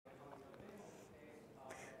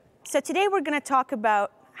So today we're going to talk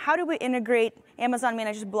about how do we integrate Amazon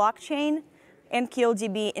Managed Blockchain and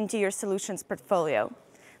QLDB into your solutions portfolio.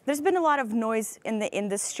 There's been a lot of noise in the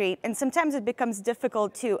industry, and sometimes it becomes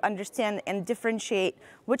difficult to understand and differentiate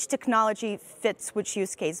which technology fits which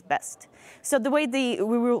use case best. So the way we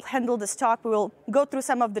will handle this talk, we will go through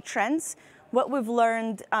some of the trends, what we've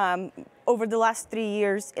learned over the last 3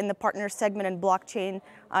 years in the partner segment and blockchain,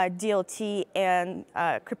 DLT, and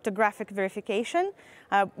cryptographic verification.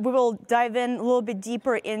 We will dive in a little bit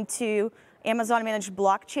deeper into Amazon Managed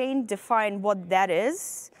Blockchain, define what that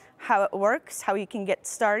is, how it works, how you can get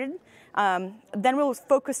started. Then we'll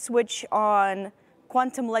focus switch on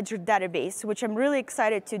Quantum Ledger Database, which I'm really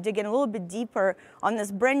excited to dig in a little bit deeper on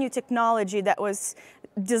this brand new technology that was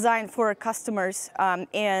designed for our customers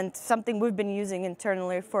and something we've been using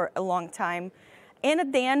internally for a long time. And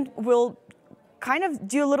at the end, we'll kind of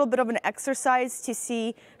do a little bit of an exercise to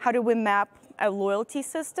see how do we map a loyalty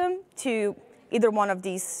system to either one of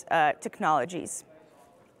these technologies.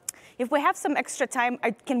 If we have some extra time, I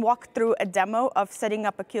can walk through a demo of setting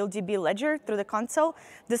up a QLDB ledger through the console.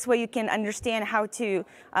 This way you can understand how to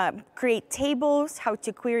create tables, how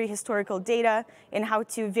to query historical data, and how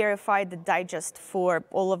to verify the digest for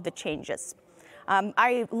all of the changes.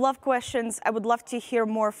 I love questions. I would love to hear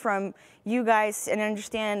more from you guys and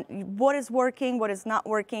understand what is working, what is not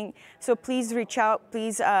working. So please reach out.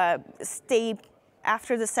 Please stay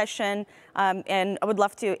after the session, and I would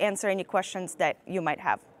love to answer any questions that you might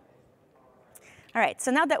have. All right,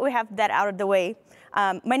 so now that we have that out of the way,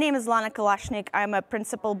 my name is Lana Kalashnik. I'm a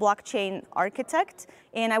principal blockchain architect,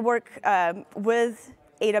 and I work with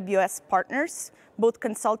AWS partners, both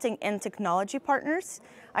consulting and technology partners.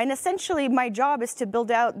 And essentially, my job is to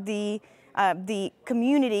build out the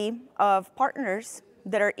community of partners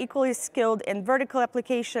that are equally skilled in vertical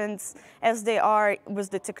applications as they are with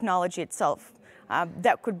the technology itself.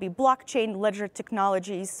 That could be blockchain, ledger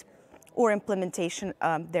technologies, or implementation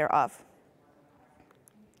thereof.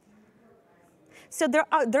 So there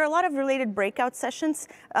are a lot of related breakout sessions.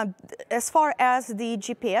 As far as the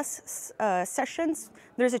GPS sessions,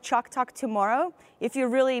 there's a Chalk Talk tomorrow. If you're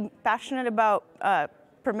really passionate about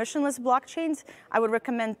permissionless blockchains, I would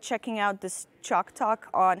recommend checking out this Chalk Talk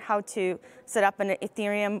on how to set up an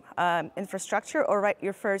Ethereum infrastructure or write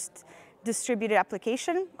your first distributed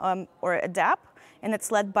application or a dApp. And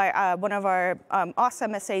it's led by one of our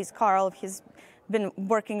awesome SAs, Carl. He's been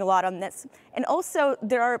working a lot on this. And also,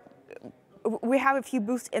 we have a few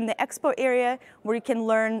booths in the expo area where you can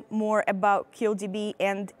learn more about QLDB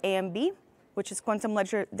and AMB, which is Quantum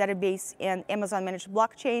Ledger Database and Amazon Managed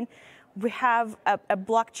Blockchain. We have a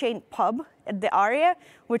blockchain pub at the area,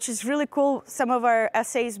 which is really cool. Some of our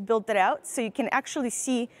SAs built that out, so you can actually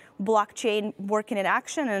see blockchain working in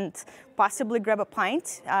action and possibly grab a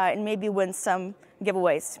pint and maybe win some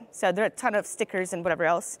giveaways. So there are a ton of stickers and whatever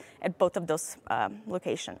else at both of those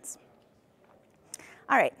locations.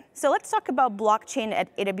 All right, so let's talk about blockchain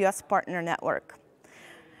at AWS Partner Network.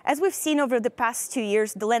 As we've seen over the past 2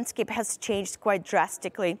 years, the landscape has changed quite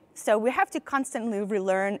drastically. So we have to constantly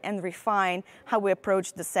relearn and refine how we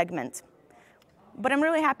approach the segment. But I'm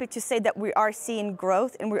really happy to say that we are seeing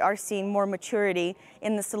growth and we are seeing more maturity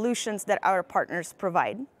in the solutions that our partners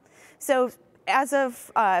provide. So as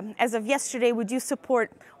of yesterday, we do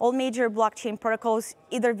support all major blockchain protocols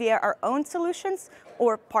either via our own solutions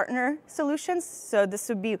or partner solutions. So this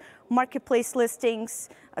would be marketplace listings,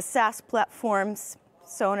 SaaS platforms,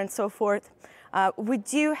 so on and so forth. We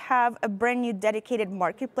do have a brand new dedicated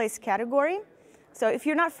marketplace category. So if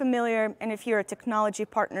you're not familiar and if you're a technology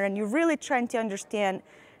partner and you're really trying to understand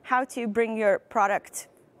how to bring your product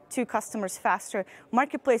to customers faster,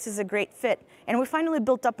 marketplace is a great fit. And we finally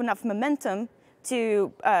built up enough momentum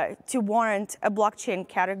to warrant a blockchain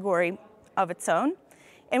category of its own.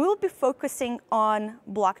 And we'll be focusing on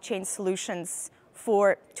blockchain solutions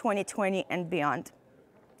for 2020 and beyond.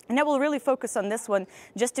 And I will really focus on this one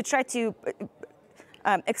just to try to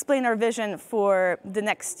explain our vision for the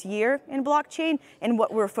next year in blockchain and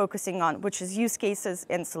what we're focusing on, which is use cases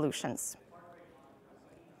and solutions.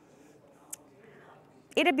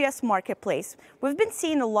 AWS Marketplace. We've been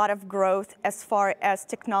seeing a lot of growth as far as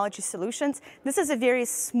technology solutions. This is a very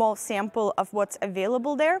small sample of what's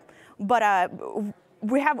available there, but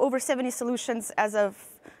we have over 70 solutions as of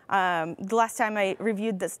the last time I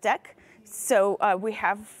reviewed this deck. So we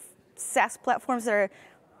have SaaS platforms that are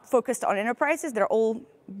focused on enterprises. They're all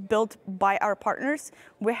built by our partners.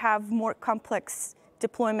 We have more complex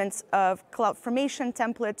deployments of CloudFormation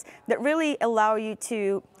templates that really allow you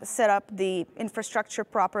to set up the infrastructure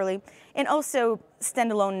properly, and also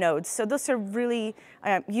standalone nodes. So those are really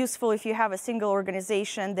useful if you have a single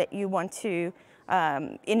organization that you want to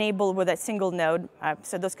enable with a single node.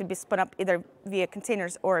 So those could be spun up either via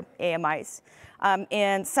containers or AMIs.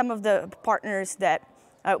 And some of the partners that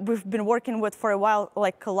we've been working with for a while,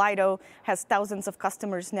 like Kaleido, has thousands of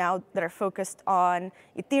customers now that are focused on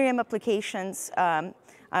Ethereum applications.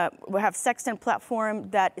 We have Sexton platform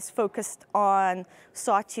that is focused on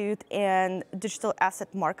Sawtooth and digital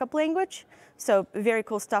asset markup language. So very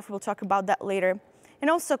cool stuff. We'll talk about that later. And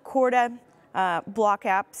also Corda, block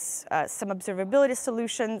apps, some observability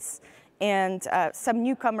solutions, and some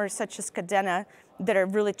newcomers such as Cadena that are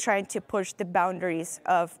really trying to push the boundaries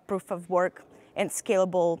of proof of work and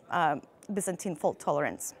scalable Byzantine fault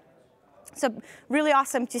tolerance. So really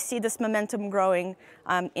awesome to see this momentum growing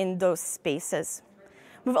in those spaces.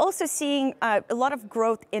 We've also seen a lot of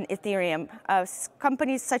growth in Ethereum.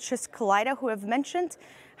 Companies such as Kaleido, who I've mentioned,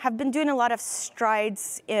 have been doing a lot of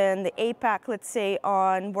strides in the APAC, let's say,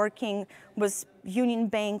 on working with Union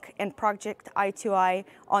Bank and Project I2I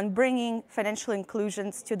on bringing financial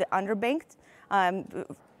inclusions to the underbanked.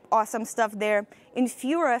 Awesome stuff there.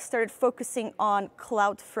 Infura started focusing on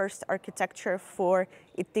cloud-first architecture for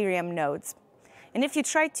Ethereum nodes. And if you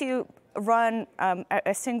try to run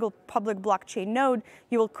a single public blockchain node,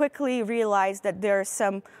 you will quickly realize that there are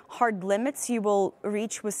some hard limits you will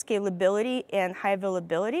reach with scalability and high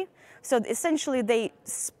availability. So essentially, they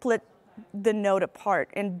split the node apart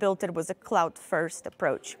and built it with a cloud-first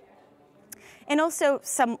approach. And also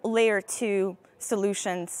some layer 2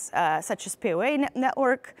 solutions such as POA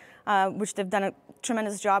network, which they've done a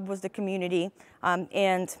tremendous job with the community,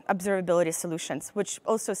 and observability solutions, which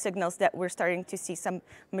also signals that we're starting to see some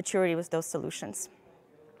maturity with those solutions.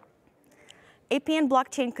 APN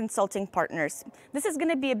blockchain consulting partners. This is going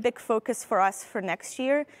to be a big focus for us for next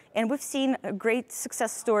year, and we've seen great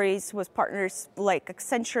success stories with partners like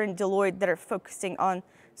Accenture and Deloitte that are focusing on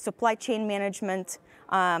supply chain management,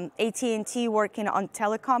 AT&T working on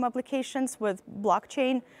telecom applications with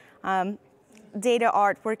blockchain,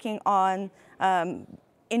 DataArt working on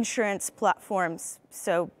insurance platforms.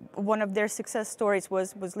 So one of their success stories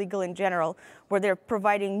was Legal in General, where they're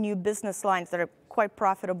providing new business lines that are quite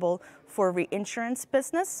profitable for reinsurance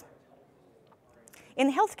business.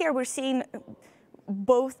 In healthcare, we're seeing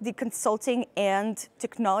both the consulting and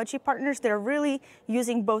technology partners that are really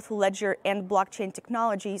using both ledger and blockchain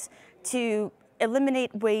technologies to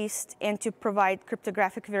eliminate waste and to provide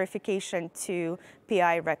cryptographic verification to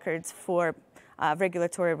PI records for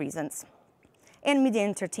regulatory reasons. And media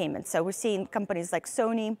entertainment. So we're seeing companies like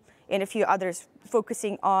Sony and a few others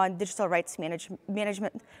focusing on digital rights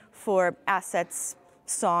management for assets,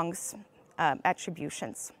 songs,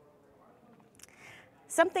 attributions.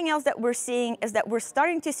 Something else that we're seeing is that we're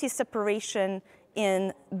starting to see separation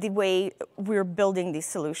in the way we're building these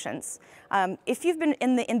solutions. If you've been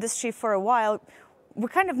in the industry for a while, we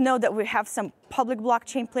kind of know that we have some public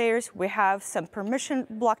blockchain players, we have some permission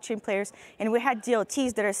blockchain players, and we had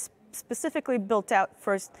DLTs that are specifically built out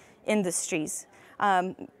for industries.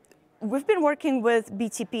 We've been working with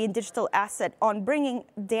BTP and Digital Asset on bringing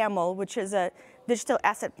DAML, which is a digital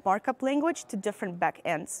asset markup language, to different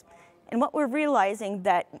backends. And what we're realizing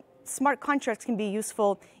that smart contracts can be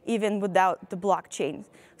useful even without the blockchain.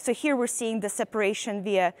 So here we're seeing the separation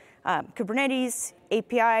via Kubernetes,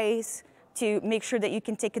 APIs, to make sure that you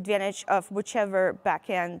can take advantage of whichever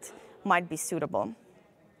backend might be suitable.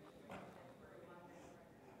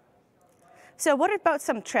 So what about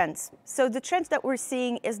some trends? So the trends that we're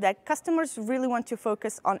seeing is that customers really want to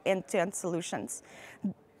focus on end-to-end solutions.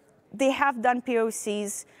 They have done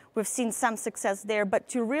POCs, we've seen some success there, but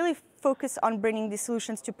to really focus on bringing these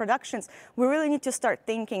solutions to productions, we really need to start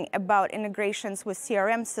thinking about integrations with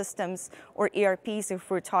CRM systems or ERPs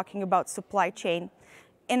if we're talking about supply chain.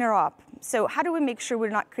 Interop. So how do we make sure we're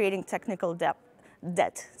not creating technical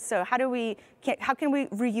debt? So how can we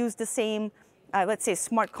reuse the same, let's say,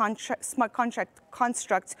 smart contract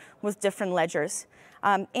constructs with different ledgers,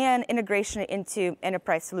 and integration into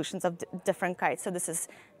enterprise solutions of different kinds. So this is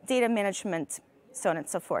data management, so on and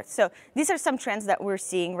so forth. So these are some trends that we're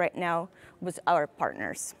seeing right now with our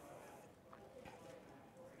partners.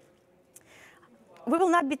 We will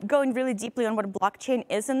not be going really deeply on what blockchain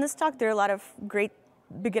is in this talk. There are a lot of great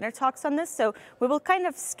beginner talks on this. So we will kind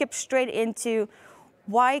of skip straight into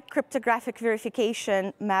why cryptographic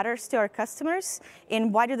verification matters to our customers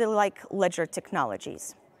and why do they like ledger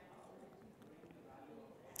technologies.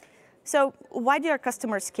 So why do our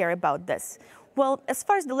customers care about this? Well, as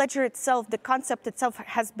far as the ledger itself, the concept itself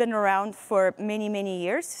has been around for many, many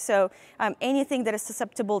years. So anything that is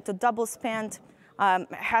susceptible to double spend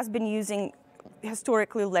has been using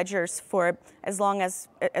historically ledgers for as long as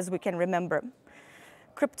we can remember.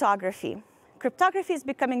 Cryptography. Cryptography is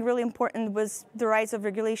becoming really important with the rise of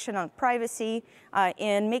regulation on privacy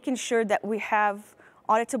and making sure that we have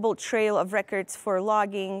auditable trail of records for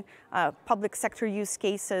logging, public sector use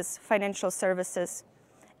cases, financial services,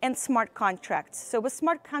 and smart contracts. So with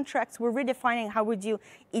smart contracts, we're redefining how we do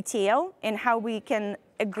ETL and how we can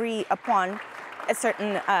agree upon a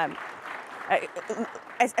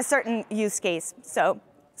certain use case. So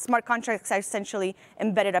smart contracts are essentially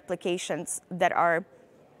embedded applications that are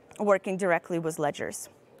working directly with ledgers.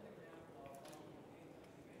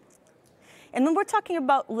 And when we're talking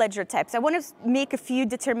about ledger types, I want to make a few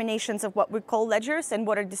determinations of what we call ledgers and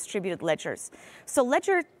what are distributed ledgers. So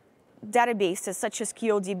ledger databases such as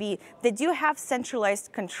QLDB, they do have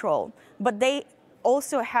centralized control, but they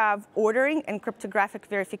also have ordering and cryptographic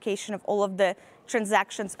verification of all of the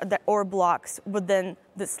transactions or blocks within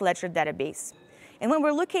this ledger database. And when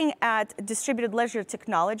we're looking at distributed ledger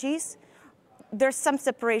technologies, there's some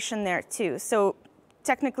separation there too. So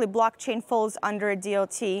technically blockchain falls under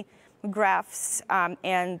DLT, graphs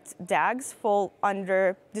and DAGs fall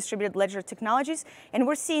under distributed ledger technologies, and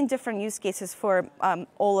we're seeing different use cases for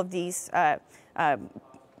all of these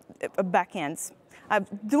backends.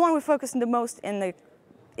 The one we focus on the most in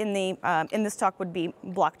this talk would be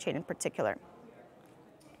blockchain in particular.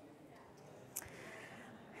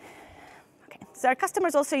 So our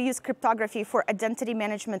customers also use cryptography for identity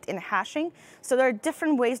management and hashing. So there are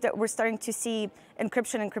different ways that we're starting to see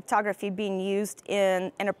encryption and cryptography being used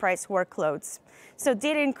in enterprise workloads. So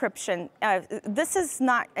data encryption, this is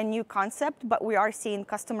not a new concept, but we are seeing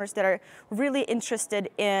customers that are really interested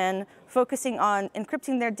in focusing on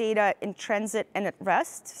encrypting their data in transit and at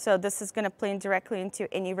rest. So this is going to play directly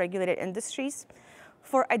into any regulated industries.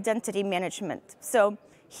 For identity management. So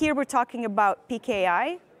here we're talking about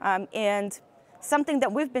PKI and something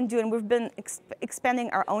that we've been doing, we've been expanding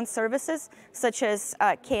our own services, such as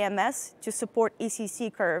KMS, to support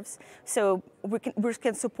ECC curves. So we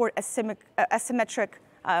can support asymmetric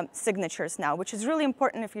signatures now, which is really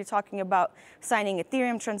important if you're talking about signing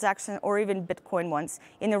Ethereum transactions or even Bitcoin ones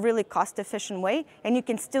in a really cost-efficient way. And you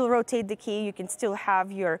can still rotate the key, you can still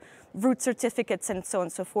have your root certificates and so on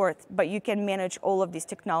and so forth, but you can manage all of these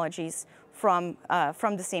technologies from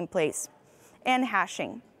the same place. And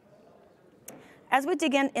hashing. As we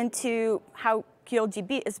dig into how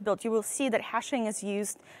QLDB is built, you will see that hashing is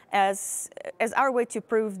used as our way to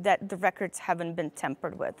prove that the records haven't been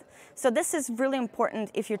tampered with. So this is really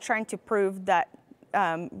important if you're trying to prove that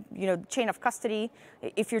chain of custody,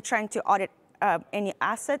 if you're trying to audit any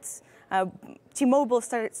assets. T-Mobile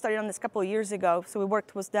started on this a couple of years ago, so we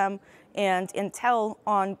worked with them and Intel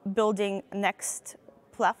on building Next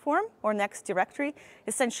platform or Next directory.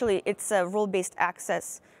 Essentially, it's a role-based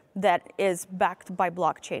access that is backed by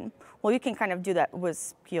blockchain. Well, you can kind of do that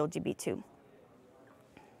with QLDB too.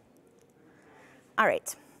 All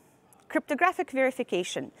right, cryptographic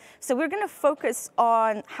verification. So we're going to focus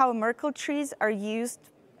on how Merkle trees are used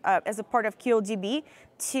as a part of QLDB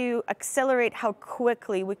to accelerate how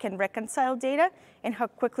quickly we can reconcile data and how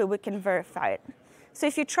quickly we can verify it. So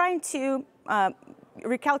if you're trying to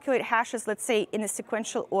recalculate hashes, let's say, in a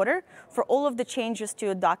sequential order for all of the changes to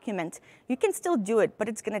a document, you can still do it, but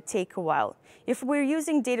it's going to take a while. If we're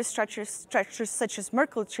using data structures such as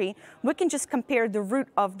Merkle tree, we can just compare the root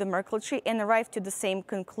of the Merkle tree and arrive to the same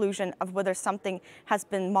conclusion of whether something has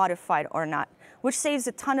been modified or not, which saves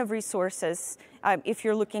a ton of resources if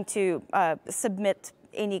you're looking to submit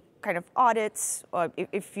any kind of audits, or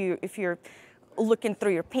if you're looking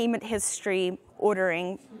through your payment history,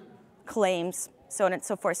 ordering claims, so on and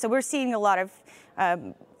so forth. So we're seeing a lot of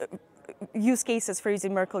use cases for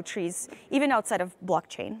using Merkle trees, even outside of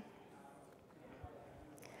blockchain.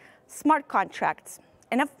 Smart contracts.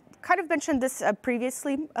 And I've kind of mentioned this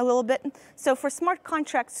previously a little bit. So for smart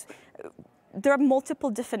contracts, there are multiple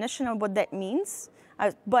definitions of what that means.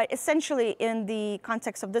 But essentially, in the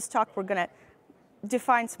context of this talk, we're going to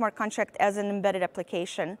define smart contract as an embedded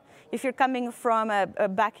application. If you're coming from a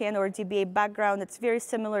backend or DBA background, it's very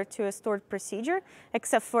similar to a stored procedure,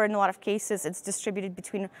 except for in a lot of cases, it's distributed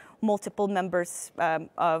between multiple members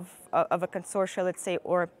of a consortia, let's say,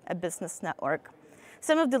 or a business network.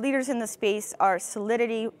 Some of the leaders in the space are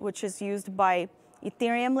Solidity, which is used by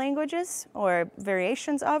Ethereum languages or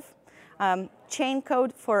variations of, Chain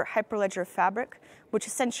Code for Hyperledger Fabric, which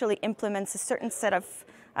essentially implements a certain set of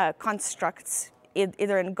constructs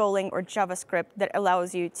either in Golang or JavaScript that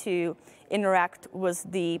allows you to interact with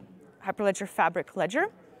the Hyperledger Fabric ledger.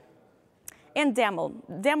 And DAML.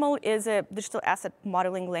 DAML is a digital asset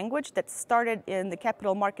modeling language that started in the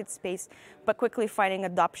capital market space, but quickly finding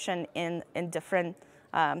adoption in different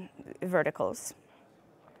verticals.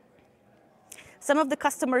 Some of the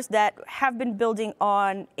customers that have been building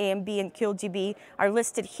on AMB and QLDB are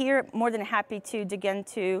listed here. More than happy to dig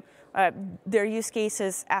into their use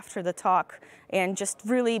cases after the talk and just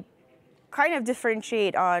really kind of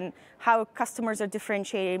differentiate on how customers are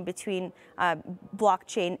differentiating between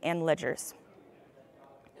blockchain and ledgers.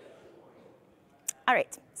 All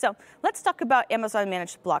right, so let's talk about Amazon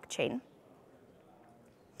Managed Blockchain.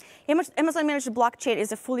 Amazon Managed Blockchain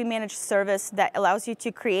is a fully managed service that allows you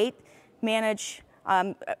to create, manage,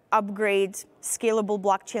 upgrade scalable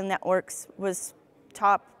blockchain networks with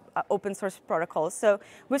top open source protocols. So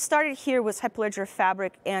we started here with Hyperledger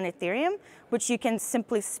Fabric and Ethereum, which you can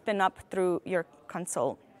simply spin up through your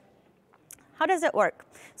console. How does it work?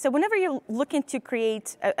 So whenever you're looking to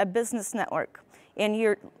create a business network, and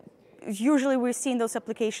usually we're seeing those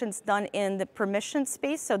applications done in the permission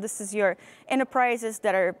space. So this is your enterprises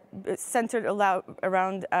that are centered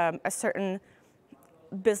around a certain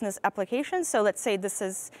business application. So let's say this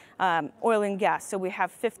is oil and gas. So we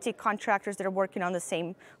have 50 contractors that are working on the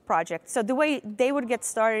same project. So the way they would get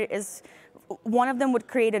started is one of them would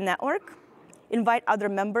create a network, invite other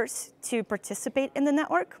members to participate in the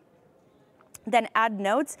network, then add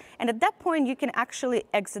nodes, and at that point you can actually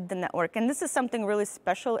exit the network. And this is something really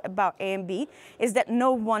special about AMB, is that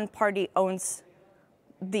no one party owns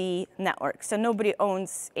the network. So nobody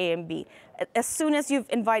owns AMB. As soon as you've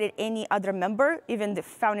invited any other member, even the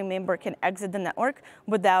founding member can exit the network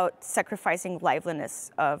without sacrificing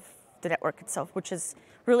liveliness of the network itself, which is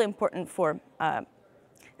really important for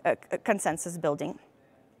consensus building.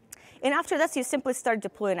 And after that, you simply start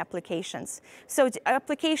deploying applications. So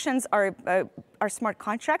applications are smart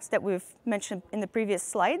contracts that we've mentioned in the previous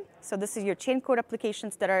slide. So this is your chain code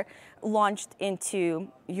applications that are launched into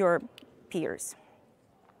your peers.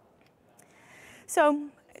 So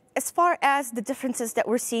as far as the differences that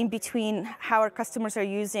we're seeing between how our customers are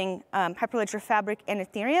using Hyperledger Fabric and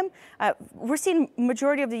Ethereum, we're seeing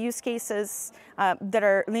majority of the use cases that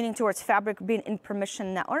are leaning towards Fabric being in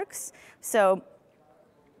permission networks. So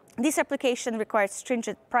this application requires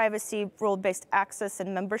stringent privacy, role-based access,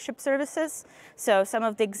 and membership services. So some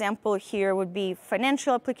of the example here would be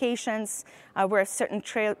financial applications where certain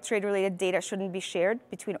trade-related data shouldn't be shared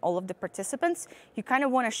between all of the participants. You kind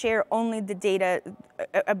of want to share only the data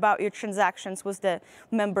about your transactions with the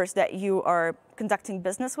members that you are conducting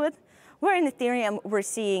business with. Where in Ethereum, we're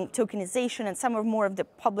seeing tokenization and some of more of the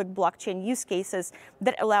public blockchain use cases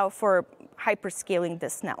that allow for hyperscaling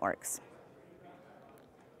these networks.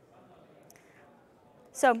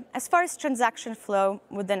 So as far as transaction flow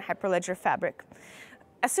within Hyperledger Fabric,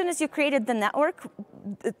 as soon as you created the network,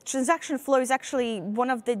 the transaction flow is actually one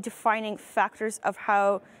of the defining factors of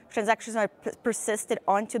how transactions are persisted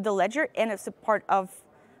onto the ledger, and it's a part of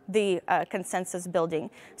the consensus building.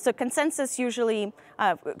 So consensus usually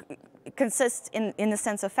consists in the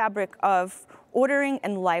sense of Fabric of ordering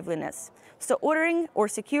and liveliness. So ordering or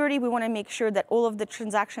security, we want to make sure that all of the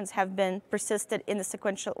transactions have been persisted in the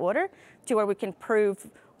sequential order to where we can prove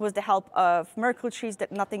with the help of Merkle trees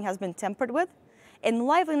that nothing has been tampered with. And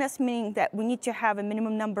liveliness meaning that we need to have a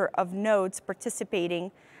minimum number of nodes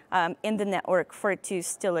participating in the network for it to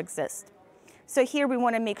still exist. So here we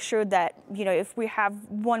want to make sure that, if we have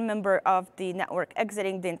one member of the network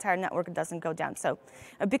exiting, the entire network doesn't go down. So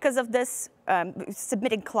because of this,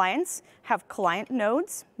 submitting clients have client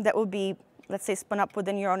nodes that will be, let's say, spun up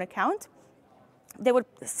within your own account. They would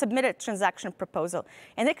submit a transaction proposal.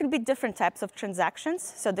 And there could be different types of transactions.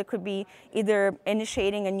 So there could be either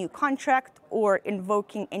initiating a new contract or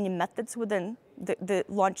invoking any methods within the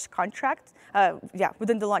launched contract,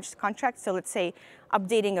 within the launched contract. So let's say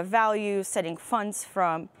updating a value, setting funds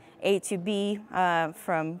from A to B,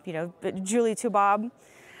 from Julie to Bob.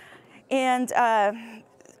 And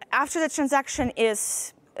after the transaction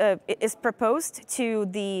is proposed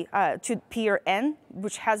to peer N,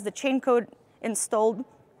 which has the chain code installed,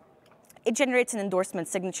 it generates an endorsement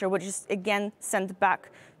signature, which is again sent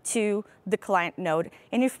back to the client node.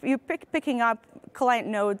 And if you're picking up client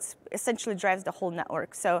nodes, essentially drives the whole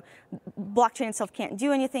network. So blockchain itself can't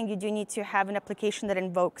do anything. You do need to have an application that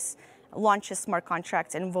launches smart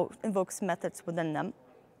contracts and invokes methods within them.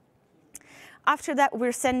 After that,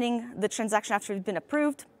 we're sending the transaction after it's been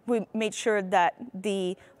approved we made sure that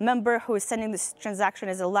the member who is sending this transaction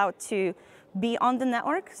is allowed to be on the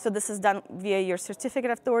network. So this is done via your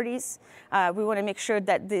certificate authorities. We want to make sure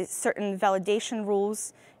that the certain validation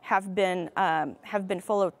rules have been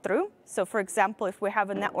followed through. So for example, if we have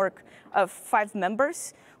a network of 5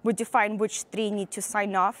 members, we define which 3 need to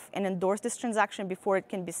sign off and endorse this transaction before it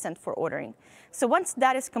can be sent for ordering. So once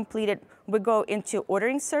that is completed, we go into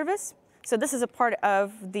ordering service. So this is a part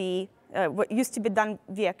of the what used to be done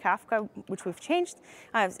via Kafka, which we've changed.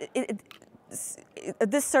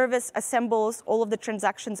 This service assembles all of the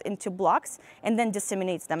transactions into blocks and then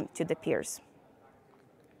disseminates them to the peers.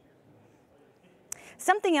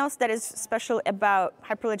 Something else that is special about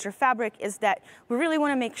Hyperledger Fabric is that we really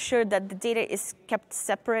want to make sure that the data is kept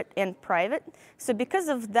separate and private. So because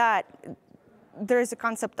of that, there is a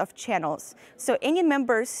concept of channels. So any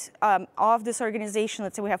members of this organization,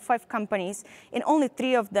 let's say we have 5 companies, and only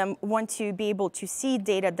 3 of them want to be able to see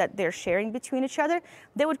data that they're sharing between each other,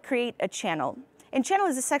 they would create a channel. And channel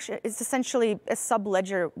is essentially a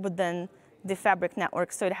subledger within the Fabric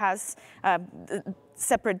network. So it has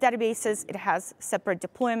separate databases, it has separate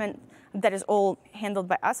deployment that is all handled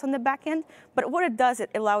by us on the back end. But what it does, it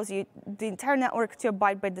allows you, the entire network, to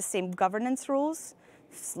abide by the same governance rules,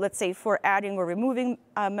 let's say for adding or removing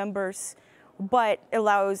members, but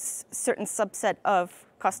allows certain subset of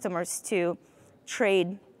customers to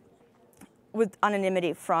trade with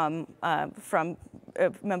anonymity from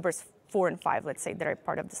members 4 and 5, let's say, that are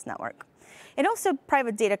part of this network. And also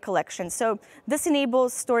private data collection. So this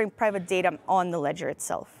enables storing private data on the ledger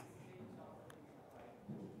itself.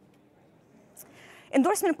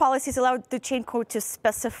 Endorsement policies allow the chain code to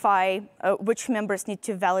specify which members need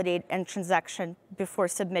to validate a transaction before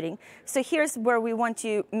submitting. So here's where we want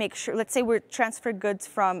to make sure, let's say we transfer goods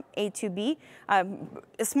from A to B. A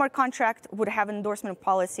smart contract would have an endorsement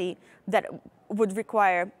policy that would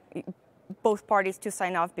require both parties to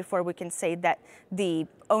sign off before we can say that the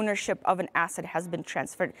ownership of an asset has been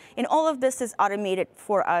transferred. And all of this is automated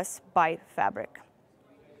for us by Fabric.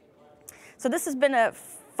 So this has been a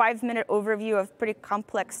 5-minute overview of a pretty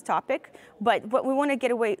complex topic, but what we want to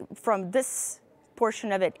get away from this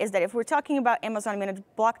portion of it is that if we're talking about Amazon Managed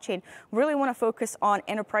Blockchain, we really want to focus on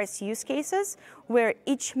enterprise use cases where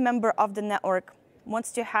each member of the network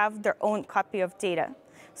wants to have their own copy of data.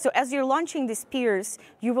 So as you're launching these peers,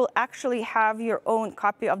 you will actually have your own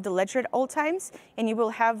copy of the ledger at all times, and you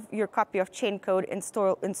will have your copy of chain code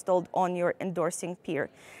installed on your endorsing peer.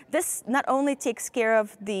 This not only takes care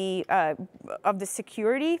of the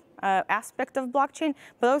security aspect of blockchain,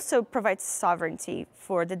 but also provides sovereignty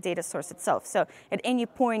for the data source itself. So at any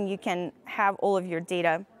point, you can have all of your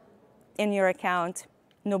data in your account.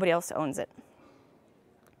 Nobody else owns it.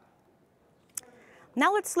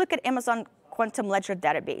 Now let's look at Amazon Quantum Ledger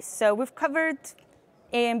Database. So we've covered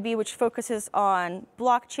AMB, which focuses on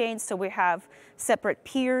blockchain. So we have separate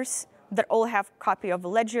peers that all have copy of a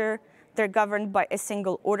ledger. They're governed by a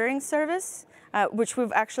single ordering service, which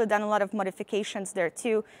we've actually done a lot of modifications there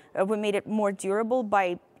too. We made it more durable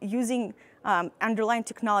by using underlying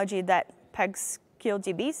technology that pegs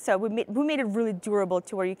QLDB. So we made it really durable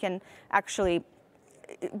to where you can actually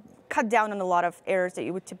cut down on a lot of errors that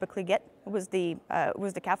you would typically get. It was the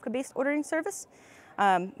Kafka-based ordering service.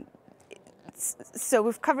 So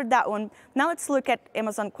we've covered that one. Now let's look at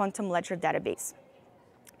Amazon Quantum Ledger Database.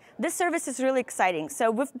 This service is really exciting.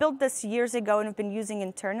 So we've built this years ago and have been using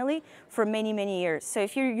internally for many, many years. So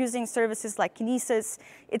if you're using services like Kinesis,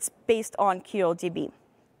 it's based on QLDB.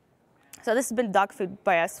 So this has been dog food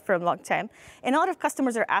by us for a long time. And a lot of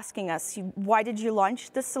customers are asking us, why did you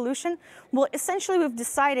launch this solution? Well, essentially, we've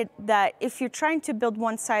decided that if you're trying to build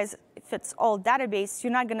one-size-fits-all database,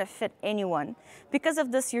 you're not going to fit anyone. Because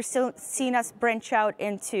of this, you're still seeing us branch out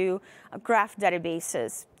into graph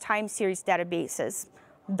databases, time series databases,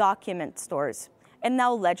 document stores, and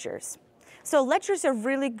now ledgers. So ledgers are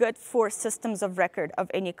really good for systems of record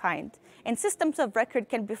of any kind. And systems of record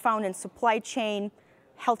can be found in supply chain,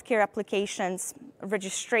 healthcare applications,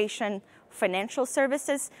 registration, financial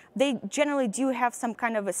services. They generally do have some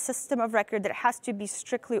kind of a system of record that has to be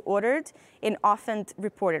strictly ordered and often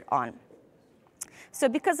reported on. So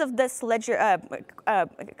because of this, Amazon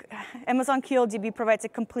QLDB provides a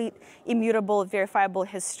complete, immutable, verifiable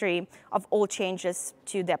history of all changes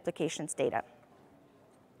to the application's data.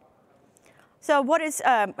 So what is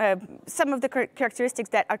some of the characteristics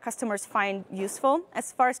that our customers find useful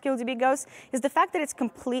as far as QLDB goes is the fact that it's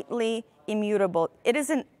completely immutable. It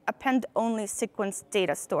is an append-only sequence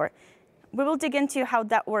data store. We will dig into how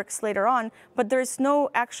that works later on, but there's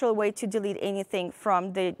no actual way to delete anything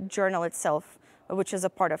from the journal itself, which is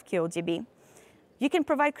a part of QLDB. you can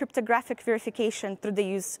provide cryptographic verification through the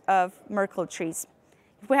use of Merkle trees.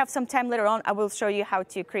 If we have some time later on, I will show you how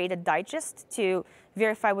to create a digest to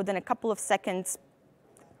verify within a couple of seconds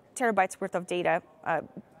terabytes worth of data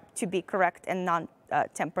to be correct and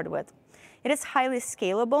non-tampered with. It is highly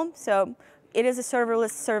scalable, so it is a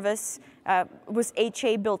serverless service with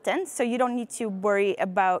HA built in, so you don't need to worry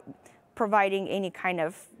about providing any kind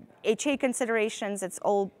of HA considerations. It's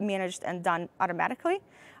all managed and done automatically.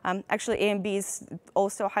 Actually, AMB is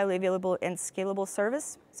also highly available and scalable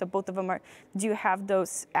service, so both of them do have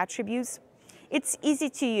those attributes. It's easy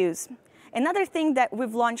to use. Another thing that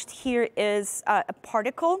we've launched here is a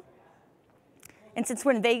particle. And since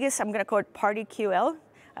we're in Vegas, I'm going to call it PartyQL.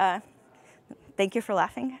 Thank you for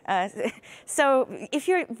laughing. So if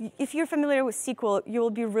you're familiar with SQL, you will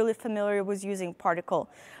be really familiar with using particle.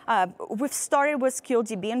 We've started with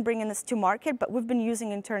QLDB and bringing this to market, but we've been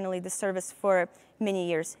using internally the service for many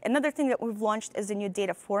years. Another thing that we've launched is a new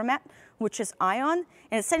data format, which is ION.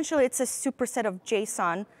 And essentially, it's a superset of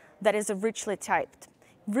JSON that is richly typed.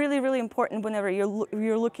 Really, really important whenever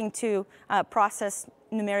you're looking to process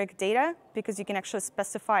numeric data, because you can actually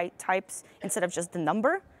specify types instead of just the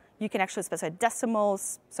number. You can actually specify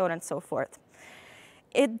decimals, so on and so forth.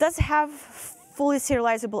 It does have fully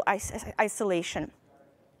serializable isolation.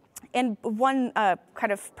 And one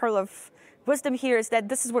kind of pearl of wisdom here is that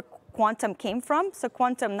this is where quantum came from. So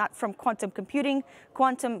quantum, not from quantum computing,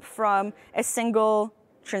 quantum from a single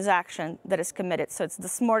transaction that is committed. So it's the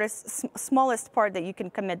smallest part that you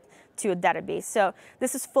can commit to a database. So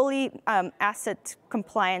this is fully ACID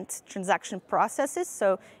compliant transaction processes.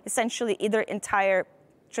 So essentially either entire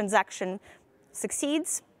transaction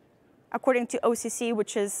succeeds according to OCC,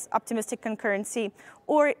 which is optimistic concurrency,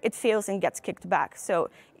 or it fails and gets kicked back. So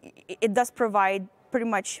it does provide pretty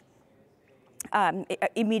much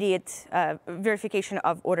immediate verification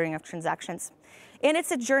of ordering of transactions. And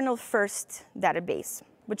it's a journal-first database,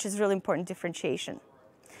 which is really important differentiation.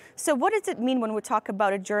 So what does it mean when we talk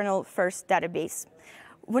about a journal-first database?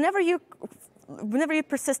 Whenever you're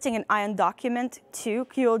persisting an ION document to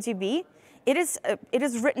QLDB, it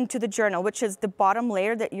is written to the journal, which is the bottom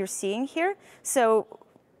layer that you're seeing here. So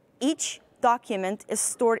each document is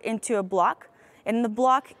stored into a block, and the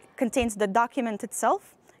block contains the document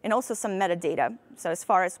itself and also some metadata. So as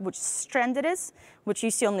far as which strand it is, which you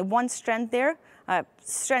see only one strand there.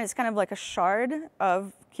 Strand is kind of like a shard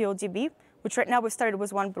of QLDB, which right now we started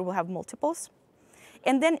with one, but we'll have multiples.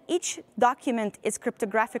 And then each document is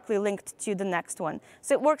cryptographically linked to the next one.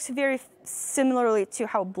 So it works very similarly to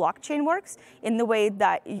how blockchain works, in the way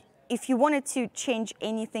that if you wanted to change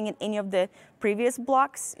anything in any of the previous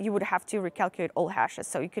blocks, you would have to recalculate all hashes.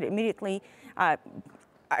 So you could immediately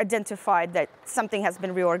identify that something has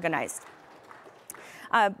been reorganized.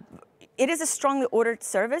 It is a strongly ordered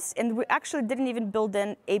service, and we actually didn't even build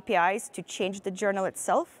in APIs to change the journal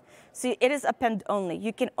itself. So it is append only.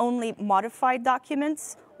 You can only modify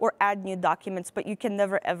documents or add new documents, but you can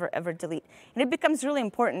never, ever, ever delete. And it becomes really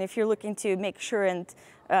important if you're looking to make sure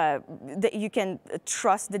that you can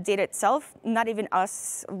trust the data itself. Not even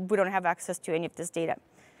us, we don't have access to any of this data.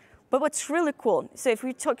 But what's really cool, so if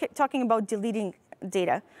we're talking about deleting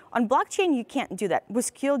data, on blockchain you can't do that.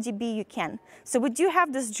 With QLDB you can. So we do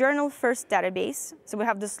have this journal-first database. So we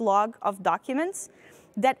have this log of documents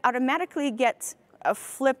that automatically get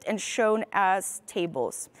flipped and shown as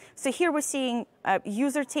tables. So here we're seeing a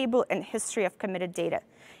user table and history of committed data.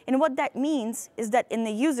 And what that means is that in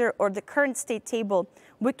the user or the current state table,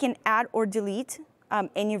 we can add or delete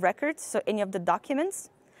any records, so any of the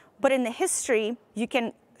documents. But in the history, you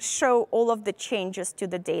can show all of the changes to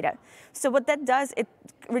the data. So what that does, it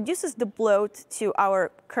reduces the bloat to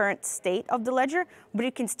our current state of the ledger, but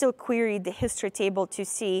you can still query the history table to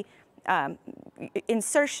see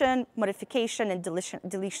insertion, modification, and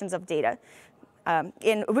deletions of data.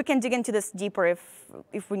 And we can dig into this deeper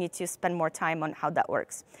if we need to spend more time on how that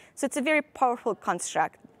works. So it's a very powerful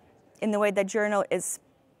construct in the way that journal is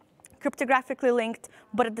cryptographically linked,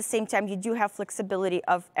 but at the same time, you do have flexibility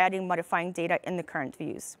of adding, modifying data in the current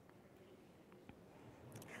views.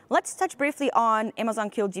 Let's touch briefly on Amazon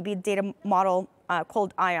QLDB data model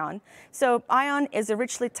called ION. So ION is a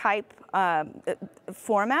richly typed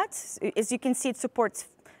format. As you can see, it supports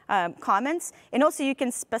comments, and also you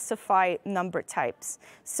can specify number types.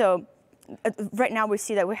 So right now we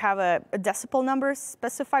see that we have a decimal number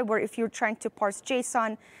specified, where if you're trying to parse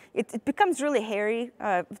JSON, it becomes really hairy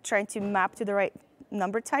trying to map to the right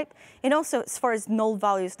number type. And also, as far as null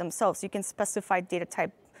values themselves, you can specify data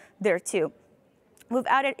type there too. We've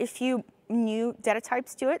added a few new data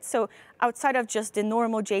types to it. So outside of just the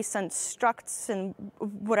normal JSON structs and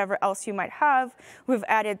whatever else you might have, we've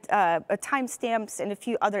added timestamps and a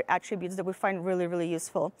few other attributes that we find really, really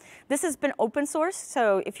useful. This has been open source,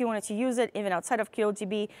 so if you wanted to use it even outside of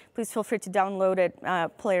QLDB, please feel free to download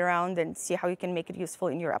it, play around, and see how you can make it useful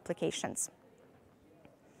in your applications.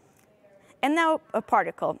 And now a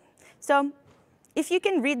particle. So if you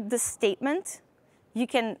can read the statement, you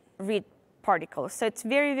can read particles. So it's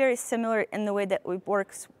very, very similar in the way that it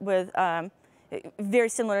works with, very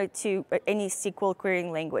similar to any SQL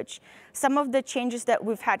querying language. Some of the changes that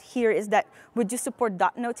we've had here is that we do support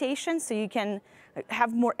dot notation, so you can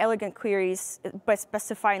have more elegant queries by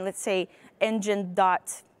specifying, let's say,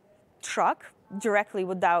 engine.truck directly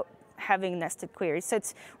without having nested queries. So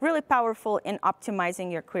it's really powerful in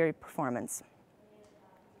optimizing your query performance.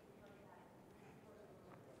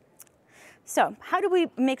 So how do we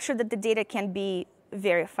make sure that the data can be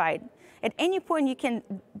verified? At any point, you can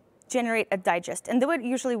generate a digest. And the way it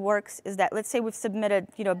usually works is that, let's say we've submitted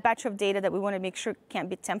a batch of data that we want to make sure can't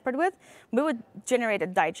be tampered with. We would generate a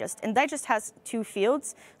digest. And digest has two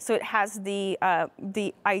fields. So it has the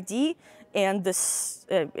ID and this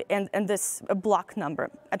block number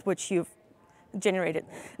at which you've generated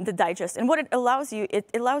the digest. And what it allows you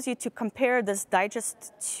to compare this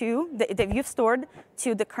digest that you've stored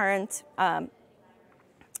to the current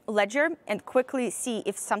ledger and quickly see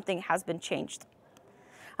if something has been changed.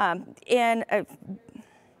 So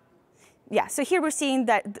here we're seeing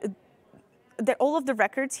that all of the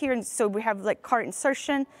records here, and so we have like cart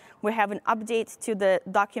insertion, we have an update to the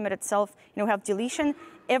document itself, and we have deletion.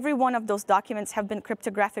 Every one of those documents have been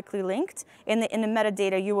cryptographically linked. In the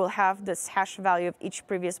metadata, you will have this hash value of each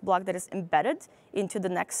previous block that is embedded into the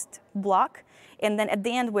next block. And then at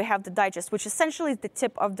the end, we have the digest, which essentially is the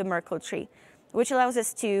tip of the Merkle tree, which allows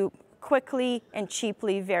us to quickly and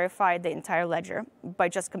cheaply verify the entire ledger by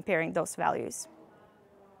just comparing those values.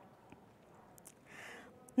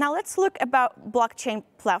 Now let's look about blockchain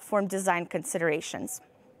platform design considerations.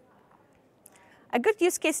 A good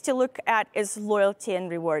use case to look at is loyalty and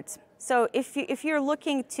rewards. So if you're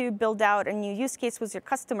looking to build out a new use case with your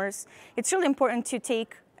customers, it's really important to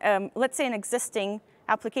take, let's say, an existing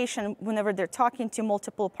application whenever they're talking to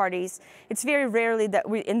multiple parties. It's very rarely that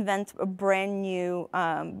we invent a brand new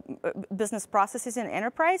business processes in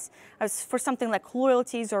enterprise. As for something like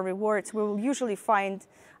loyalties or rewards, we will usually find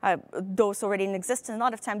those already in existence. A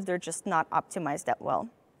lot of times they're just not optimized that well.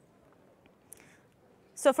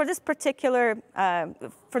 So for this particular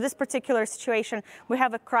situation, we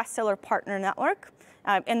have a cross-seller partner network.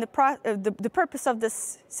 And the purpose of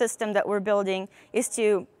this system that we're building is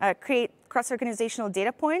to create cross-organizational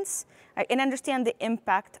data points and understand the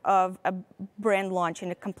impact of a brand launch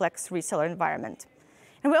in a complex reseller environment.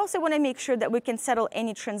 And we also want to make sure that we can settle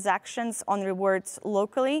any transactions on rewards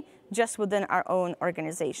locally just within our own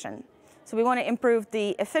organization. So we want to improve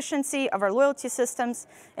the efficiency of our loyalty systems,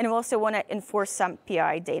 and we also want to enforce some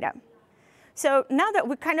PII data. So now that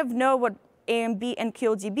we kind of know what AMB and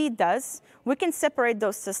QLDB does, we can separate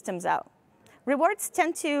those systems out. Rewards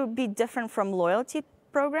tend to be different from loyalty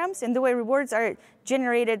programs in the way rewards are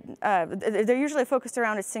generated. They're usually focused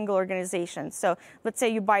around a single organization. So let's say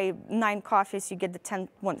you buy 9 coffees, you get the 10th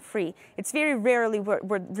one free. It's very rarely where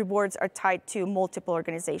rewards are tied to multiple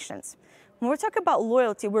organizations. When we talk about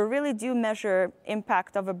loyalty, we really do measure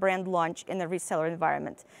impact of a brand launch in a reseller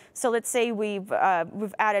environment. So let's say we've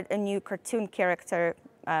added a new cartoon character,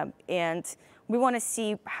 and we want to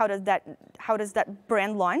see how does that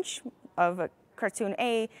brand launch of a cartoon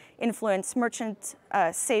A influence merchant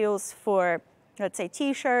sales for, let's say,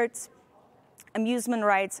 T-shirts, amusement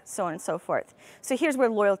rights, so on and so forth. So here's where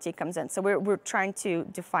loyalty comes in. So we're trying to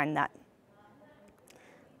define that.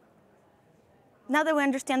 Now that we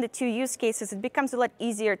understand the two use cases, it becomes a lot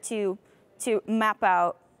easier to map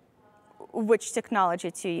out which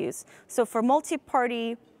technology to use. So for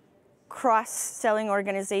multi-party cross-selling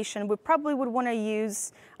organization, we probably would want to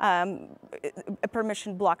use a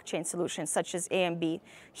permission blockchain solution such as AMB.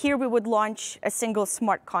 Here we would launch a single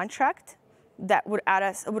smart contract that would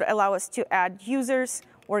allow us to add users,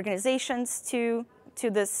 organizations to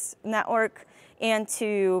this network, and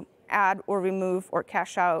to add or remove or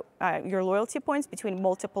cash out your loyalty points between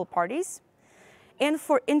multiple parties. And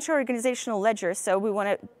for intra-organizational ledgers, so we want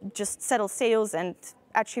to just settle sales and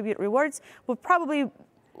attribute rewards, we probably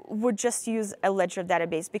would just use a ledger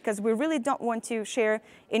database because we really don't want to share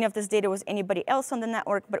any of this data with anybody else on the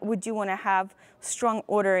network, but we do want to have strong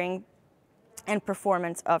ordering and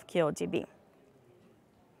performance of QLDB.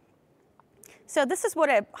 So this is what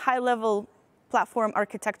a high-level platform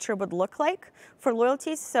architecture would look like for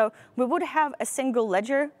loyalties. So we would have a single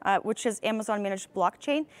ledger, which is Amazon managed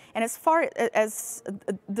blockchain. And as far as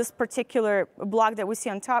this particular block that we see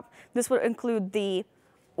on top, this would include the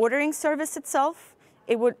ordering service itself.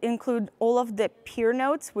 It would include all of the peer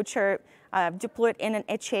nodes, which are deployed in an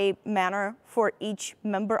HA manner for each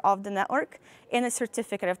member of the network, and a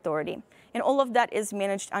certificate of authority. And all of that is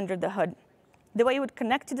managed under the hood. The way you would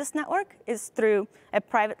connect to this network is through a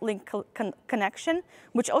private link connection,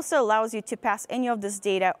 which also allows you to pass any of this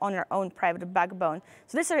data on your own private backbone.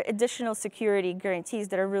 So these are additional security guarantees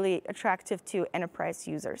that are really attractive to enterprise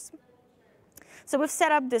users. So we've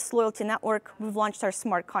set up this loyalty network. We've launched our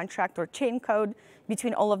smart contract or chain code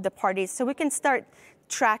between all of the parties. So we can start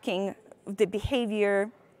tracking the behavior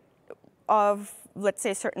of, let's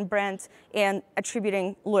say, certain brands and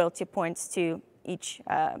attributing loyalty points to each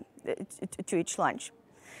launch.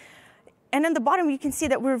 And at the bottom, you can see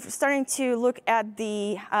that we're starting to look at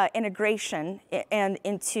the integration and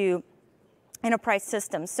into enterprise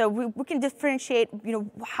systems. So we can differentiate,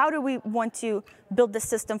 how do we want to build the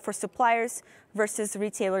system for suppliers versus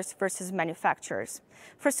retailers versus manufacturers.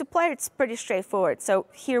 For suppliers, it's pretty straightforward. So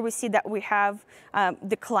here we see that we have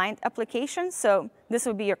the client application. So this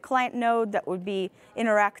would be your client node that would be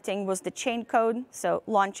interacting with the chain code, so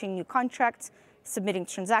launching new contracts, submitting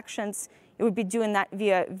transactions. It would be doing that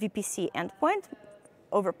via VPC endpoint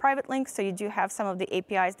over private links. So you do have some of the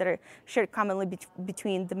APIs that are shared commonly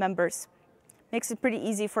between the members. Makes it pretty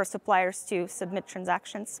easy for suppliers to submit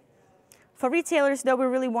transactions. For retailers, though, we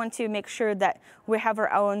really want to make sure that we have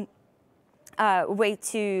our own way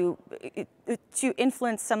to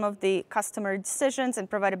influence some of the customer decisions and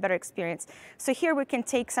provide a better experience. So here we can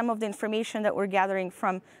take some of the information that we're gathering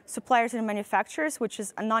from suppliers and manufacturers, which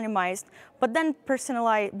is anonymized, but then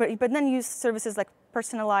personalize, but then use services like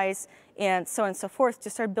Personalize and so on and so forth to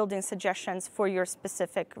start building suggestions for your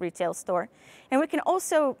specific retail store. And we can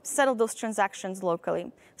also settle those transactions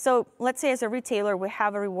locally. So let's say as a retailer, we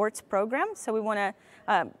have a rewards program. So we want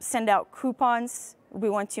to send out coupons. We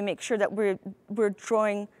want to make sure that we're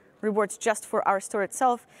drawing rewards just for our store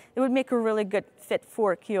itself. It would make a really good fit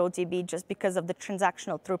for QLDB just because of the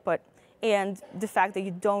transactional throughput and the fact that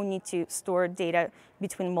you don't need to store data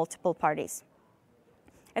between multiple parties.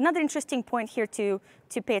 Another interesting point here to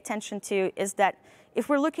pay attention to is that if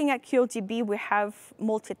we're looking at QLDB, we have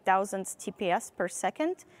multi-thousands TPS per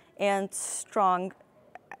second and strong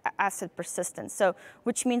asset persistence. So,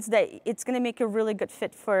 which means that it's going to make a really good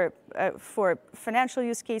fit for financial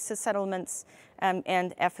use cases, settlements, and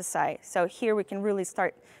FSI. So here we can really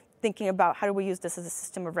start thinking about how do we use this as a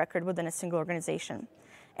system of record within a single organization.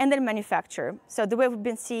 And then manufacturer. So the way we've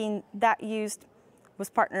been seeing that used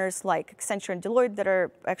with partners like Accenture and Deloitte that are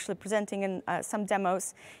actually presenting in some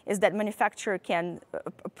demos is that manufacturer can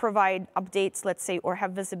provide updates, let's say, or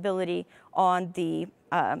have visibility on the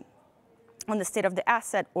state of the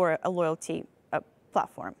asset or a loyalty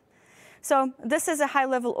platform. So this is a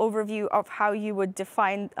high-level overview of how you would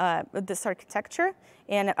define this architecture,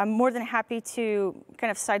 and I'm more than happy to kind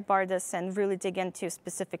of sidebar this and really dig into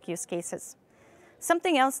specific use cases.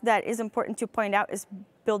 Something else that is important to point out is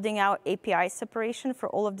building out API separation for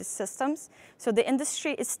all of the systems. So the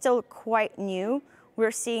industry is still quite new.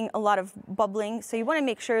 We're seeing a lot of bubbling. So you want to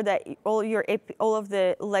make sure that all of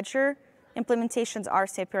the ledger implementations are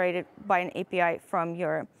separated by an API from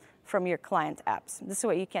your client apps. This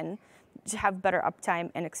way you can have better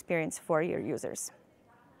uptime and experience for your users.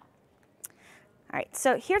 All right,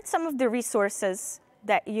 so here's some of the resources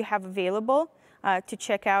that you have available to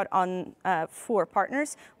check out on for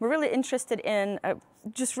partners. We're really interested in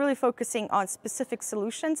just really focusing on specific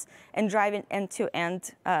solutions and driving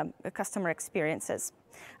end-to-end customer experiences.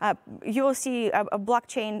 You will see a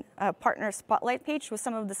blockchain partner spotlight page with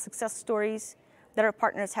some of the success stories that our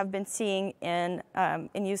partners have been seeing in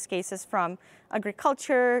use cases from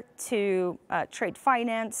agriculture to trade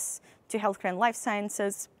finance to healthcare and life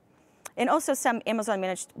sciences, and also some Amazon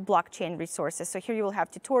managed blockchain resources. So here you will have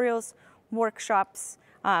tutorials, workshops,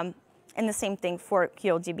 and the same thing for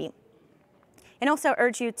QLDB. And also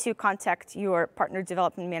urge you to contact your partner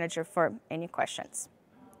development manager for any questions.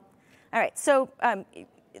 All right, so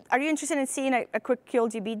are you interested in seeing a quick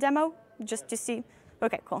QLDB demo just to see?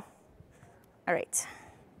 Okay, cool. All right.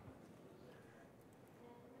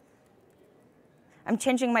 I'm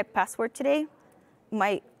changing my password today.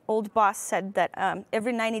 My old boss said that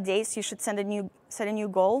every 90 days you should set a new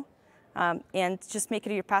goal and just make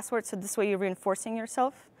it your password. So this way you're reinforcing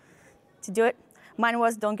yourself to do it. Mine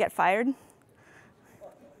was don't get fired.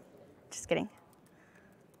 Just kidding.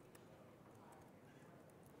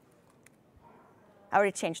 I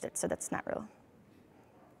already changed it, so that's not real.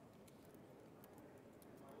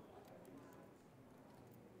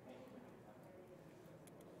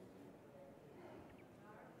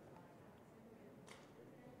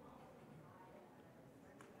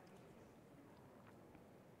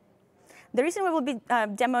 The reason we will be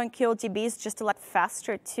demoing QLDB is just a lot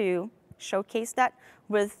faster to showcase that.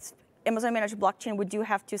 With Amazon Managed Blockchain, we do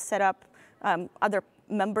have to set up other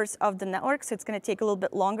members of the network, so it's going to take a little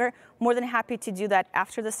bit longer. More than happy to do that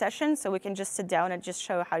after the session, so we can just sit down and just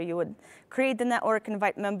show how you would create the network,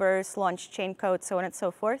 invite members, launch chain code, so on and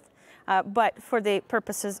so forth. But for the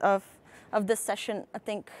purposes of this session, I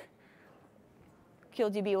think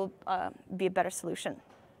QLDB will be a better solution.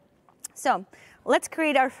 So let's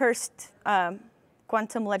create our first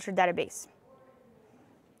quantum ledger database.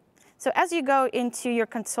 So as you go into your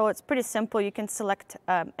console, it's pretty simple. You can select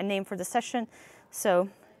a name for the session. So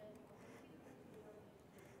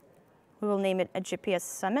we will name it a GPS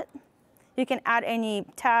Summit. You can add any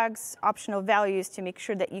tags, optional values to make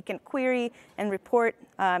sure that you can query and report.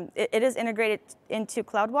 It is integrated into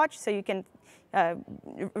CloudWatch, so you can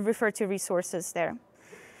refer to resources there.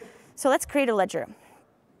 So let's create a ledger.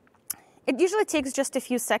 It usually takes just a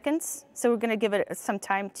few seconds, so we're going to give it some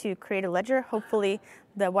time to create a ledger. Hopefully,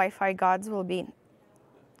 the Wi-Fi gods will be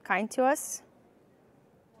kind to us.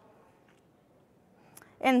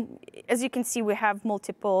 And as you can see, we have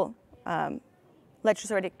multiple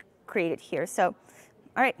ledgers already created here. So,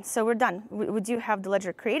 all right, so we're done. We do have the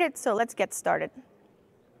ledger created, so let's get started.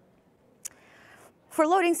 For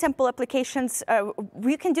loading sample applications,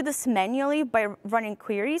 we can do this manually by running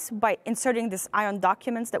queries, by inserting these ION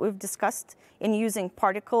documents that we've discussed, and using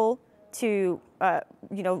Particle to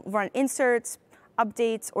run inserts,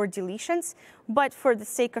 updates, or deletions. But for the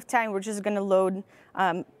sake of time, we're just going to load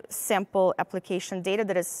sample application data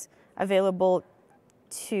that is available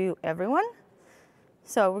to everyone.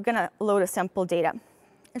 So we're going to load a sample data.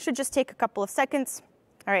 It should just take a couple of seconds.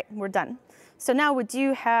 All right, we're done. So now we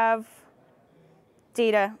do have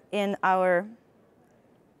data in our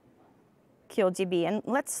QLDB, and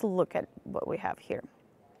let's look at what we have here.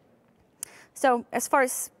 So as far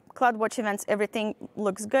as CloudWatch events, everything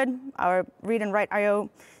looks good. Our read and write I/O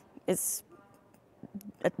is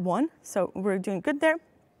at 1, so we're doing good there.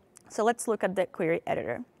 So let's look at the query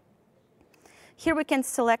editor. Here we can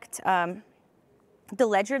select the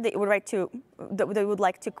ledger that you would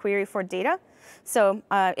like to query for data. So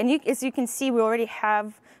as you can see, we already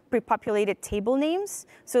have pre-populated table names.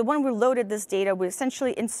 So when we loaded this data, we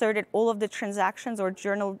essentially inserted all of the transactions or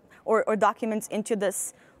journal or documents into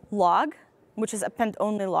this log, which is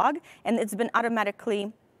append-only log, and it's been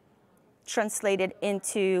automatically translated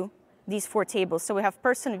into these 4 tables. So we have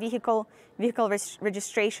person, vehicle, vehicle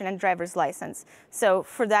registration, and driver's license. So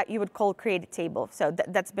for that, you would call create a table. So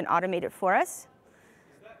that's been automated for us.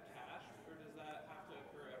 Is that cached, or does that have to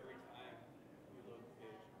occur every time you load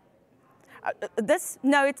the page?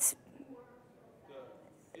 No, it's,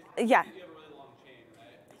 yeah. You have a really long chain,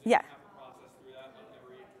 right? So Yeah. you have to process through that on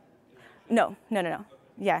every interaction? No. Okay.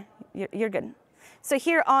 Yeah, you're good. So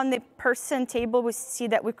here on the person table, we see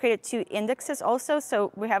that we created 2 indexes also.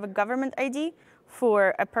 So we have a government ID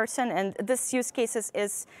for a person, and this use case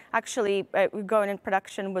is actually going in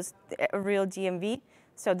production was a real DMV.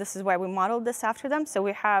 So this is why we modeled this after them. So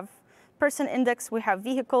we have person index, we have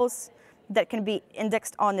vehicles that can be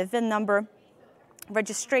indexed on the VIN number,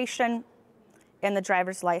 registration, and the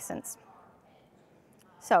driver's license.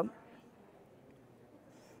 So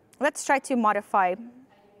let's try to modify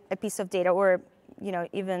a piece of data, or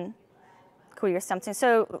even query something.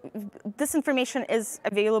 So this information is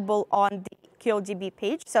available on the QLDB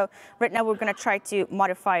page. So right now we're going to try to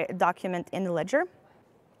modify a document in the ledger.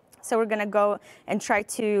 So we're going to go and try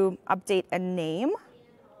to update a name.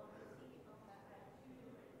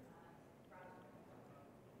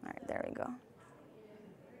 All right, there we go.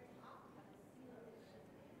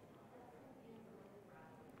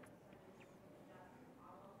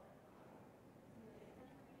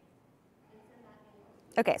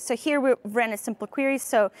 OK, so here we ran a simple query.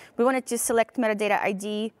 So we wanted to select metadata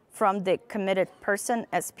ID from the committed person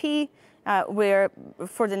SP, where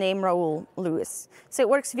for the name Raul Lewis. So it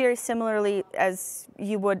works very similarly as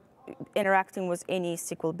you would interacting with any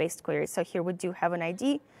SQL-based query. So here we do have an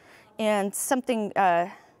ID. And something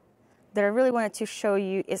that I really wanted to show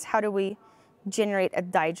you is how do we generate a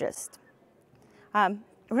digest.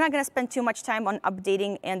 We're not going to spend too much time on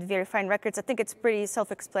updating and verifying records. I think it's pretty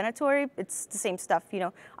self-explanatory. It's the same stuff,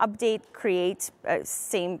 update, create,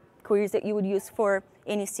 same queries that you would use for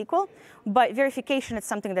any SQL. But verification is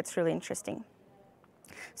something that's really interesting.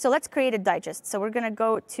 So let's create a digest. So we're going to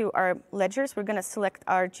go to our ledgers. We're going to select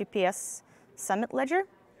our GPS Summit ledger.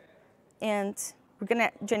 And we're going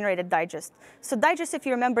to generate a digest. So digest, if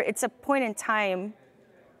you remember, it's a point-in-time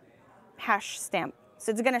hash stamp.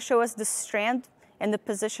 So it's going to show us the strand and the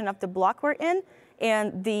position of the block we're in,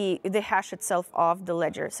 and the hash itself of the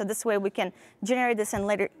ledger. So this way we can generate this and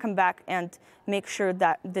later come back and make sure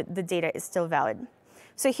that the data is still valid.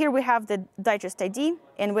 So here we have the digest ID,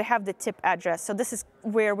 and we have the tip address. So this is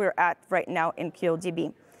where we're at right now in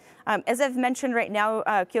QLDB. As I've mentioned right now,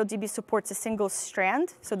 QLDB supports a single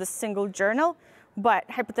strand, so the single journal, but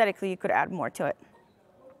hypothetically you could add more to it.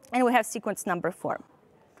 And we have sequence number 4.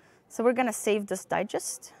 So we're going to save this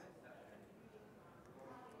digest.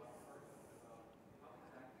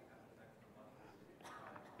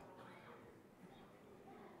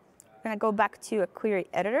 I'm going to go back to a query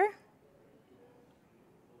editor.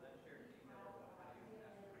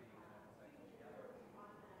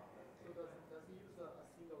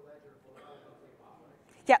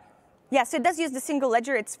 Yeah, so it does use the single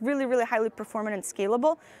ledger. It's really, really highly performant and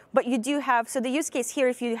scalable. But you do have, so the use case here,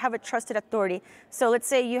 if you have a trusted authority. So let's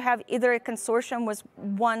say you have either a consortium with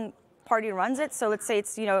one party runs it. So let's say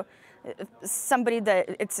it's, you know, somebody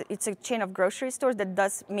that, it's a chain of grocery stores that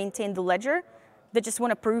does maintain the ledger. They just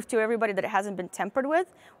want to prove to everybody that it hasn't been tampered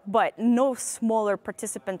with. But no smaller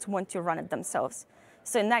participants want to run it themselves.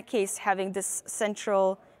 So in that case, having this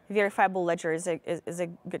central verifiable ledger is a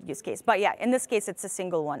good use case. But yeah, in this case, it's a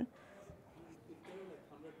single one.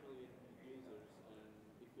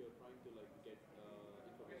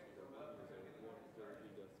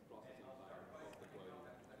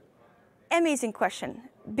 Amazing question,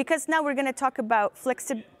 because now we're going to talk about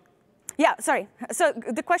flexibility. Yeah, sorry. So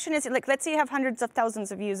the question is, like, let's say you have hundreds of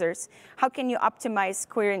thousands of users. How can you optimize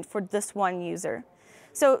querying for this one user?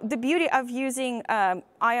 So the beauty of using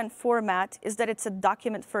ION format is that it's a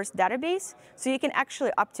document-first database, so you can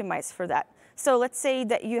actually optimize for that. So let's say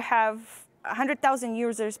that you have 100,000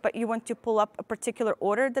 users, but you want to pull up a particular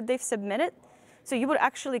order that they've submitted. So you would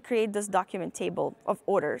actually create this document table of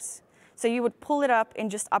orders. So you would pull it up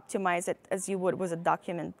and just optimize it as you would with a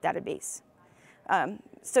document database.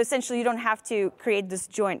 So essentially, you don't have to create this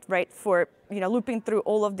joint, right, for looping through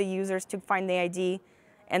all of the users to find the ID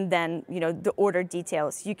and then the order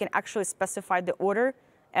details. You can actually specify the order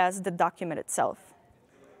as the document itself.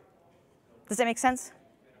 Does that make sense?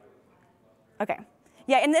 OK.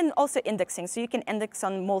 Yeah, and then also indexing. So you can index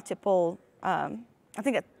on multiple. I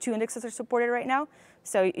think that 2 indexes are supported right now.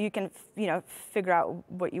 So you can figure out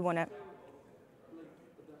what you want to.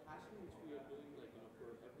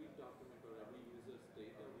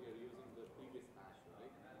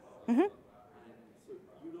 Mm-hmm. So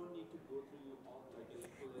you don't need to go through all, like in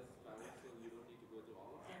the list direction, you don't need to go through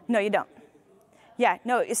all of them? No, you don't. Yeah,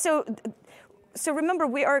 no. So remember,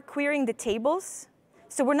 we are querying the tables.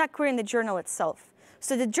 So we're not querying the journal itself.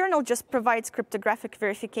 So the journal just provides cryptographic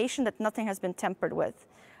verification that nothing has been tampered with.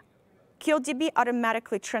 QLDB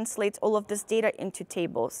automatically translates all of this data into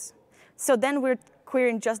tables. So then we're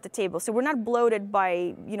querying just the table. So we're not bloated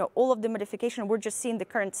by all of the modification. We're just seeing the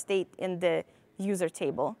current state in the user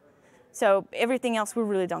table. So everything else we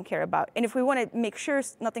really don't care about. And if we want to make sure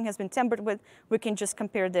nothing has been tampered with, we can just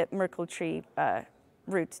compare the Merkle tree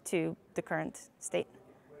root to the current state.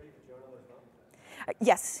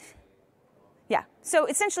 Yes. Yeah. So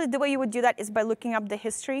essentially, the way you would do that is by looking up the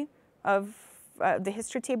history of the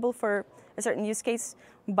history table for a certain use case.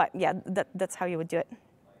 But yeah, that's how you would do it.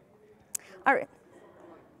 All right.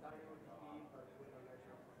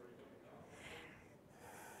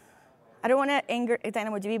 I don't want to anger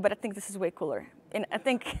DynamoDB, but I think this is way cooler. And I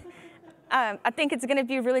think it's going to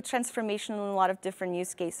be really transformational in a lot of different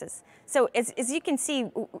use cases. So as you can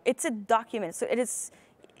see, it's a document. So it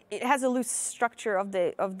has a loose structure of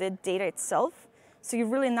the data itself. So you're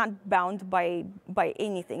really not bound by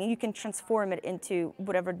anything. And you can transform it into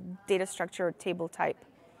whatever data structure or table type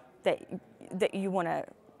that you want to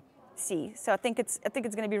see. So I think it's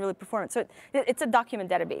going to be really performant. So it's a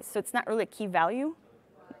document database. So it's not really a key value.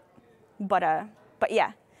 But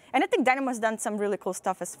yeah, and I think Dynamo's done some really cool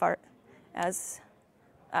stuff as far as.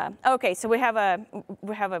 OK, so we have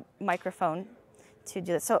a microphone to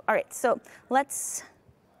do this. So all right, so let's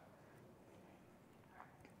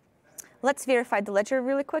verify the ledger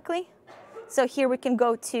really quickly. So here we can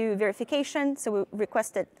go to verification. So we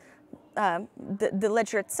requested the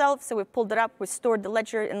ledger itself. So we pulled it up, we stored the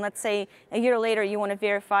ledger, and let's say a year later you want to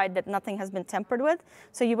verify that nothing has been tampered with.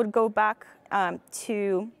 So you would go back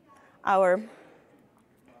to our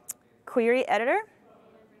query editor.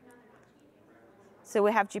 So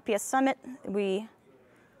we have GPS Summit. We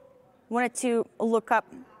wanted to look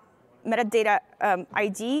up metadata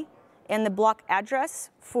ID and the block address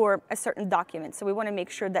for a certain document. So we want to make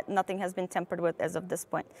sure that nothing has been tampered with as of this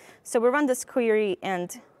point. So we run this query,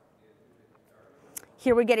 and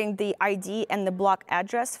here we're getting the ID and the block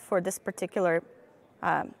address for this particular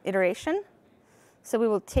iteration. So we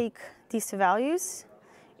will take these values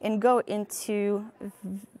and go into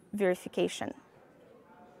verification.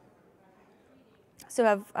 So we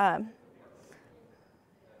have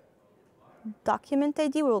document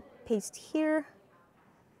ID, we'll paste here.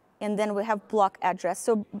 And then we have block address.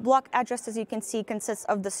 So block address, as you can see, consists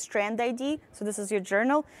of the strand ID. So this is your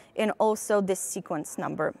journal, and also this sequence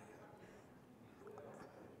number.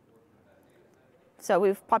 So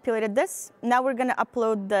we've populated this. Now we're going to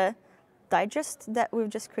upload the digest that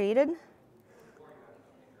we've just created.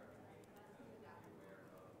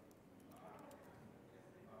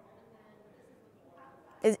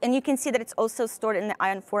 And you can see that it's also stored in the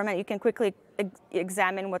ION format. You can quickly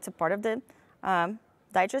examine what's a part of the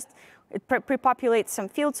digest. It pre-populates some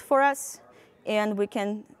fields for us, and we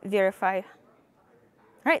can verify. All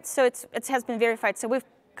right, so it has been verified. So we've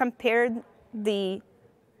compared the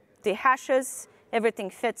hashes, everything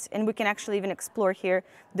fits, and we can actually even explore here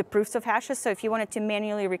the proofs of hashes. So if you wanted to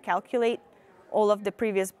manually recalculate all of the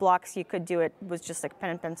previous blocks, you could do it with just like pen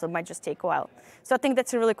and pencil. It might just take a while. So I think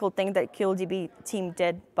that's a really cool thing that QLDB team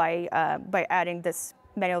did by adding this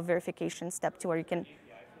manual verification step to where you can.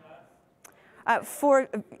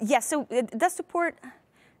 So it does support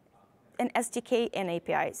an SDK and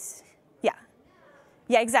APIs.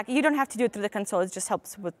 Yeah, exactly. You don't have to do it through the console. It just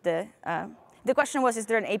helps with the question was, is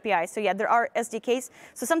there an API? So yeah, there are SDKs.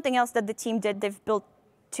 So something else that the team did, they've built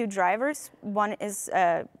 2 drivers. One is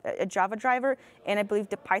a Java driver, and I believe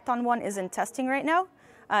the Python one is in testing right now.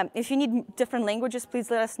 If you need different languages, please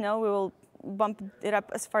let us know. We will bump it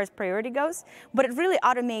up as far as priority goes. But it really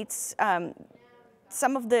automates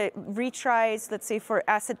some of the retries, let's say for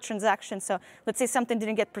asset transactions. So let's say something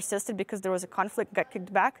didn't get persisted because there was a conflict, got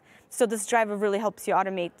kicked back. So this driver really helps you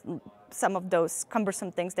automate some of those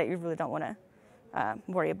cumbersome things that you really don't want to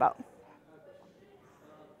worry about.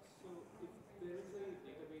 So if there is a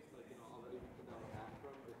database already written down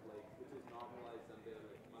background which is normalized and there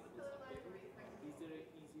are multiple subtables, is there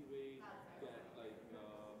an easy way that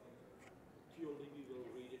QLDB will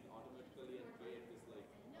read it automatically and create this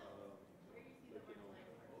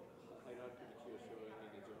hierarchy which you're showing in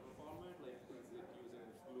a journal format? Like, is it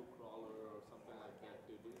using glue crawler or something like that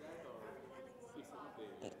to do that, or it's not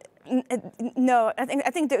there? No,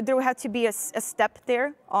 I think there will have to be a step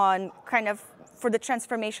there on kind of for the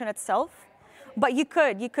transformation itself. But you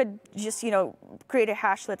could just create a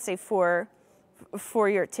hash, let's say for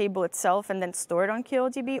your table itself, and then store it on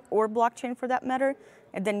QLDB or blockchain for that matter,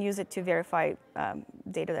 and then use it to verify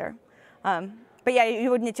data there. But yeah, you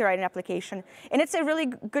would need to write an application. And it's a really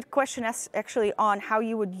good question actually on how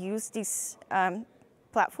you would use these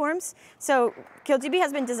platforms. So QLDB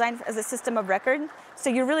has been designed as a system of record. So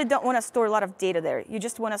you really don't want to store a lot of data there. You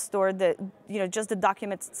just want to store just the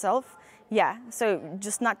documents itself. Yeah, so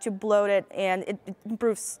just not to bloat it, and it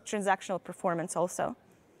improves transactional performance also.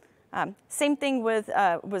 Same thing with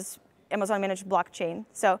Amazon Managed Blockchain.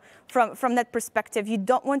 So from that perspective, you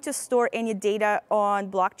don't want to store any data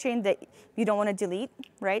on blockchain that you don't want to delete,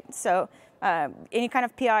 right? So any kind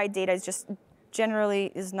of PI data is just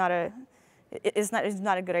generally is not a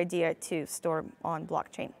good idea to store on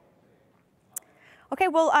blockchain. Okay,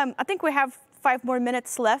 well, I think we have 5 more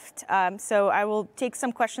minutes left, so I will take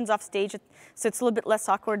some questions off stage, so it's a little bit less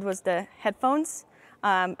awkward with the headphones.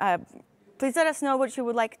 Please let us know what you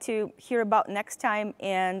would like to hear about next time,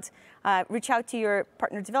 and reach out to your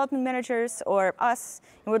partner development managers or us,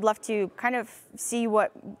 and we'd love to kind of see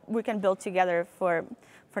what we can build together for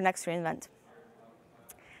next reInvent.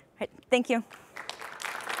 All right, thank you.